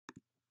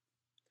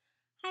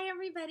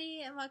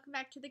everybody, and welcome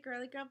back to the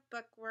Girly Girl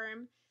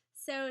Bookworm.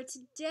 So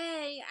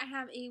today I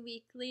have a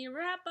weekly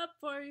wrap up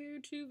for you,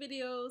 2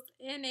 videos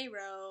in a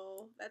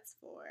row. That's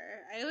 4.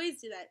 I always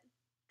do that.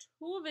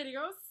 2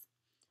 videos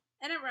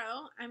in a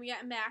row. I'm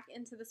getting back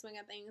into the swing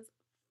of things.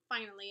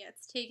 Finally,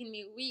 it's taken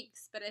me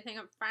weeks, but I think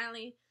I'm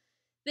finally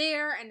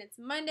there, and it's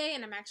Monday,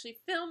 and I'm actually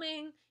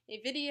filming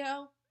a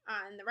video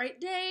on the right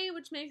day,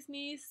 which makes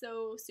me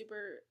so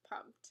super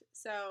pumped.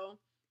 So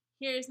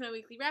here's my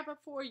weekly wrap up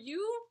for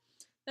you.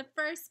 The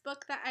first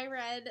book that I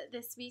read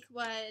this week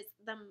was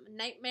The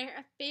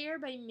Nightmare Affair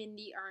by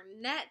Mindee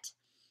Arnett.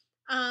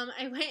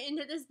 I went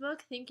into this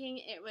book thinking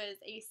it was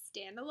a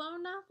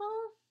standalone novel.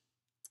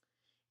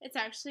 It's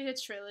actually a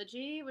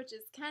trilogy, which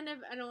is kind of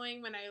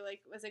annoying when I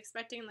was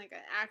expecting an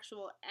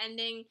actual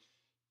ending.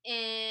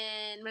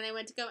 And when I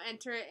went to go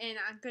enter it in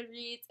on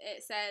Goodreads,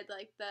 it said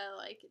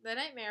the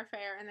Nightmare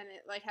Affair, and then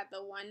it had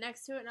the one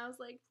next to it, and I was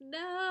like,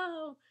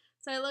 no.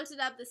 So I looked it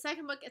up. The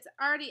second book, it's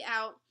already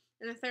out.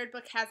 And the third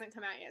book hasn't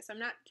come out yet, so I'm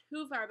not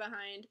too far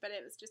behind, but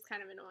it was just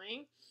kind of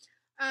annoying.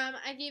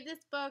 I gave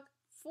this book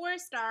 4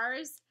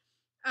 stars.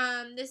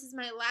 This is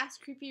my last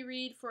creepy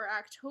read for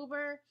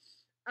October,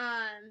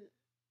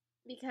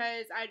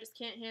 because I just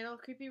can't handle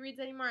creepy reads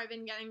anymore. I've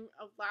been getting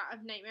a lot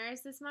of nightmares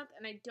this month,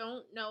 and I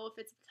don't know if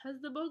it's because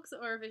of the books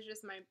or if it's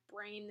just my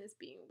brain is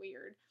being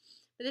weird.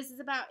 But this is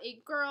about a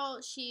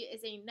girl. She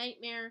is a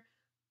nightmare.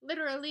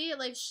 Literally,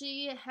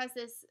 she has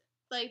this...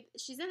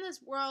 she's in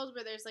this world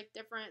where there's,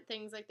 different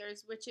things,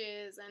 there's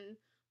witches and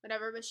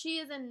whatever, but she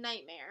is a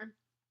nightmare,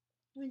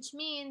 which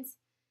means,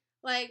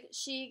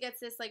 she gets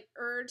this,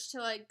 urge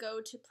to,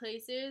 go to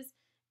places,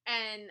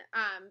 and,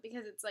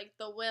 because it's,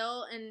 the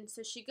will, and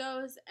so she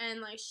goes,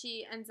 and,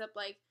 she ends up,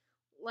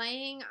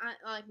 laying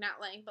on,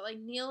 not laying, but,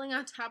 kneeling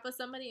on top of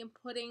somebody and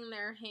putting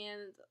her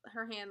hand,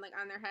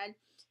 on their head,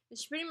 and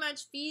she pretty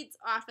much feeds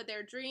off of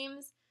their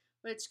dreams,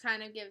 which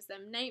kind of gives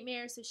them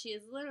nightmares, so she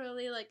is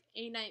literally,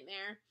 a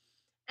nightmare.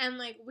 And,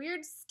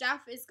 weird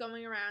stuff is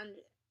going around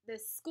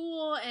this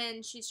school,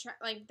 and she's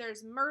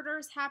there's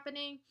murders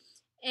happening.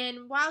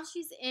 And while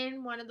she's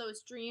in one of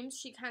those dreams,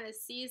 she kind of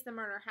sees the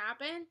murder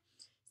happen.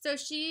 So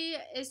she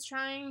is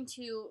trying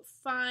to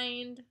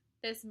find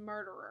this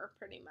murderer,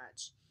 pretty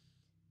much.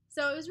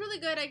 So it was really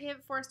good. I gave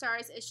it 4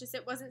 stars. It's just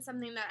it wasn't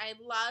something that I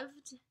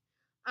loved.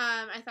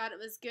 I thought it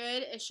was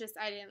good. It's just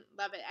I didn't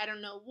love it. I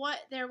don't know what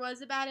there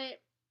was about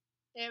it.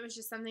 It was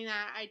just something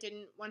that I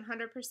didn't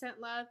 100%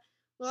 love.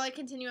 Will I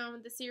continue on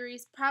with the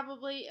series?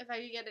 Probably, if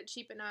I could get it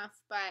cheap enough,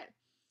 but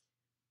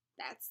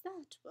that's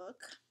that book.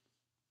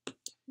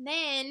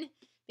 Then,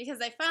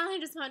 because I finally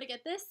just wanted to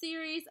get this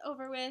series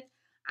over with,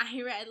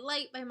 I read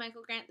Light by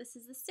Michael Grant. This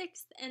is the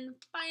 6th and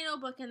final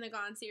book in the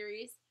Gone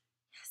series.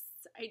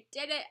 Yes, I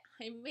did it.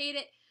 I made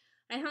it.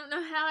 I don't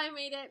know how I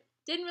made it.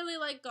 Didn't really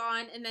like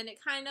Gone, and then it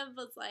kind of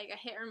was a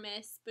hit or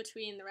miss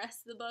between the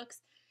rest of the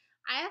books.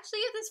 I actually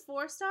give this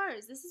 4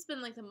 stars. This has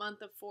been a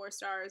month of 4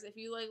 stars. If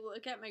you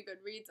look at my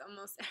Goodreads,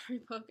 almost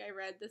every book I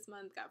read this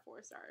month got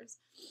 4 stars.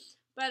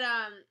 But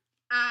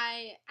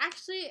I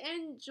actually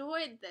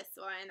enjoyed this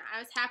one. I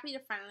was happy to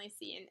finally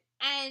see an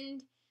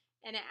end,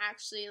 and it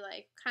actually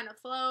kind of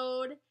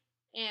flowed,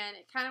 and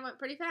it kind of went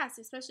pretty fast,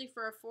 especially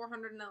for a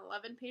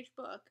 411-page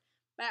book.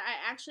 But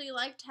I actually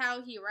liked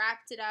how he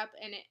wrapped it up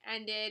and it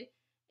ended.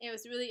 It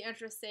was really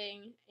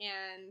interesting,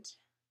 and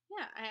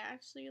yeah, I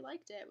actually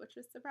liked it, which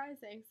was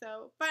surprising.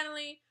 So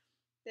finally,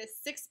 this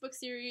 6-book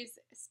series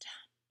is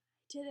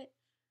done.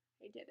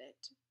 I did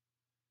it.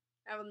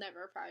 I will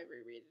never probably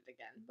reread it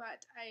again,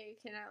 but I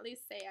can at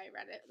least say I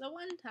read it the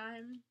one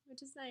time,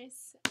 which is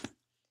nice.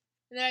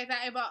 And then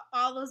I bought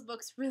all those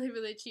books really,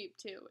 really cheap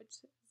too, which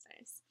is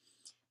nice.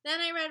 Then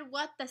I read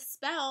What the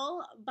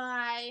Spell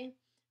by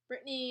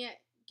Brittany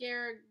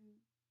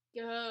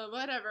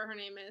whatever her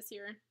name is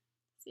here.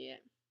 See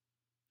it?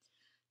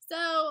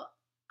 So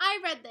I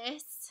read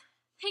this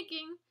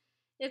thinking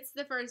it's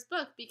the first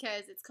book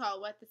because it's called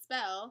What the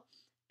Spell,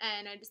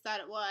 and I just thought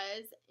it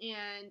was,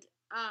 and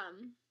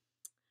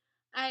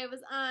I was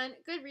on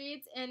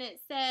Goodreads, and it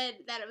said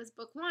that it was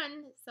book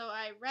 1, so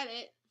I read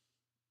it,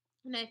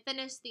 and I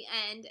finished the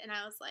end, and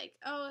I was like,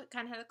 oh, it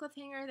kind of had a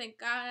cliffhanger, thank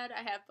God,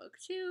 I have book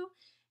 2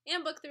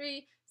 and book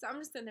 3, so I'm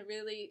just going to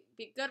really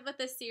be good with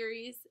this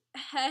series,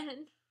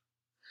 and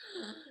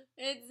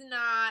it's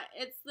not.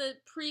 It's the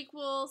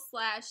prequel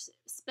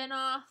 /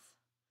 spinoff,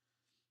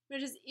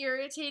 which is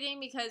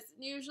irritating because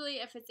usually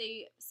if it's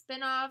a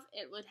spinoff,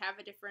 it would have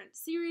a different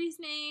series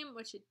name,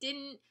 which it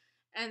didn't,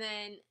 and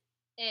then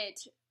it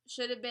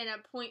should have been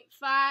a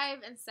 0.5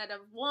 instead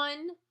of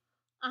 1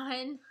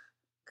 on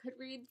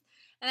Goodreads.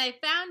 And I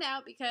found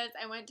out because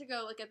I went to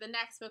go look at the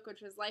next book,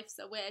 which was Life's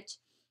a Witch,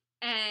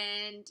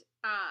 and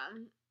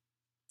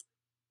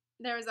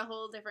there was a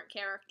whole different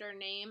character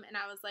name, and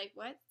I was like,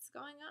 what's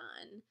going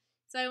on?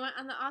 So I went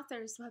on the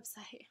author's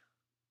website.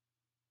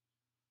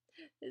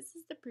 This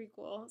is the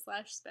prequel /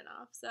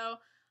 spinoff. So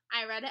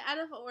I read it out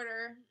of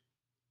order,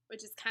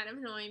 which is kind of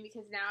annoying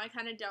because now I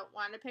kind of don't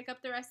want to pick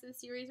up the rest of the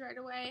series right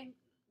away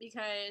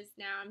because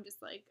now I'm just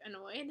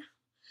annoyed.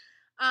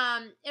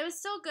 It was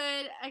still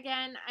good.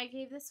 Again, I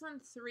gave this one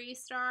 3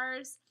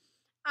 stars.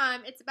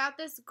 It's about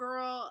this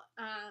girl,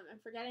 I'm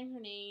forgetting her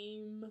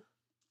name.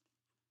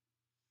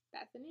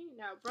 Bethany?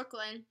 No,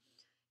 Brooklyn.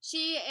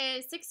 She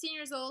is 16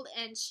 years old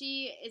and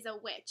she is a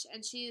witch,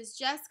 and she is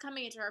just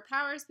coming into her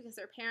powers because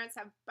her parents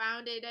have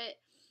bounded it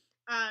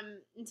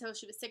until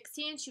she was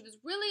 16. She was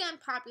really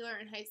unpopular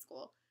in high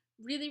school.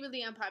 Really,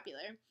 really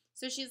unpopular.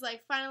 So she's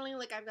like, finally,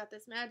 like, I've got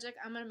this magic.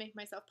 I'm going to make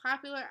myself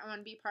popular. I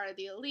want to be part of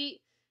the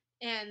elite.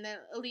 And the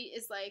elite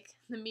is like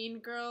the Mean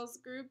Girls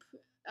group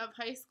of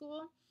high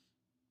school.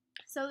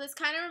 So this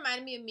kind of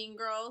reminded me of Mean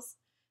Girls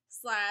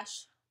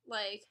slash,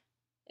 like,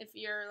 if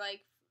you're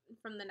like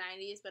from the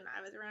 90s when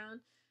I was around,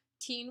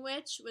 Teen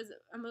Witch was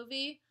a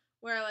movie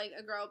where like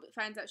a girl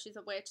finds out she's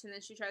a witch and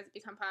then she tries to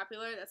become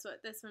popular. That's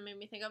what this one made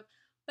me think of.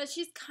 But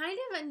she's kind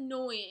of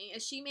annoying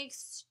as she makes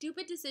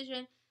stupid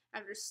decision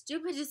after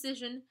stupid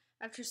decision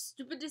after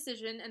stupid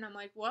decision, and I'm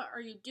like, what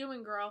are you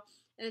doing, girl?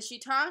 And she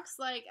talks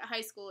like a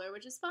high schooler,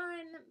 which is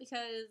fine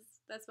because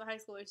that's what high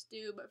schoolers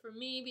do. But for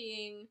me,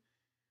 being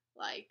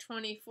like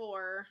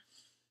 24,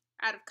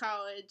 out of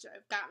college,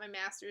 I've got my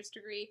master's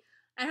degree,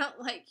 I don't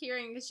like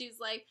hearing that she's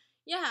like,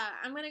 yeah,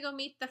 I'm gonna go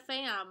meet the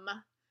fam.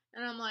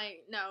 And I'm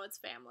like, no, it's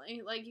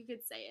family. Like, you could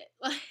say it.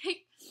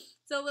 Like,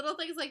 so little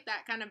things like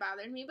that kind of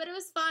bothered me. But it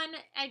was fun.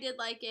 I did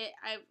like it.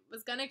 I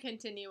was going to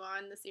continue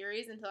on the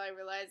series until I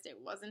realized it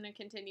wasn't a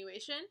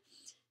continuation.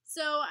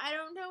 So I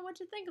don't know what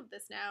to think of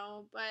this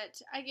now. But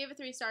I gave it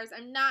 3 stars.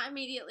 I'm not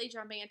immediately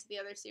jumping into the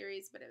other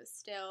series, but it was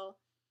still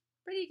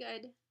pretty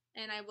good.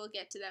 And I will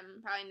get to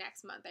them probably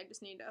next month. I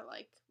just need a,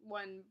 like,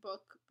 1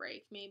 book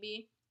break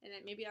maybe. And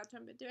then maybe I'll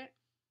jump into it.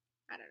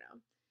 I don't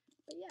know.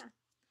 But yeah.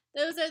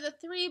 Those are the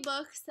 3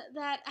 books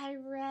that I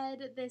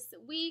read this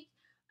week.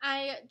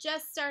 I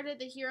just started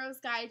The Hero's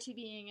Guide to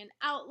Being an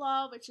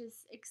Outlaw, which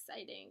is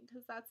exciting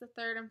because that's the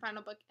 3rd and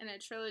final book in a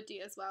trilogy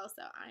as well,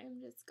 so I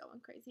am just going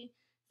crazy.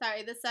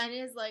 Sorry, the sun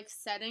is like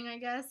setting, I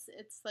guess.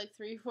 It's like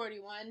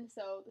 3:41,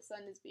 so the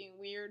sun is being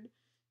weird.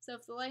 So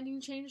if the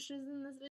lighting changes in this video,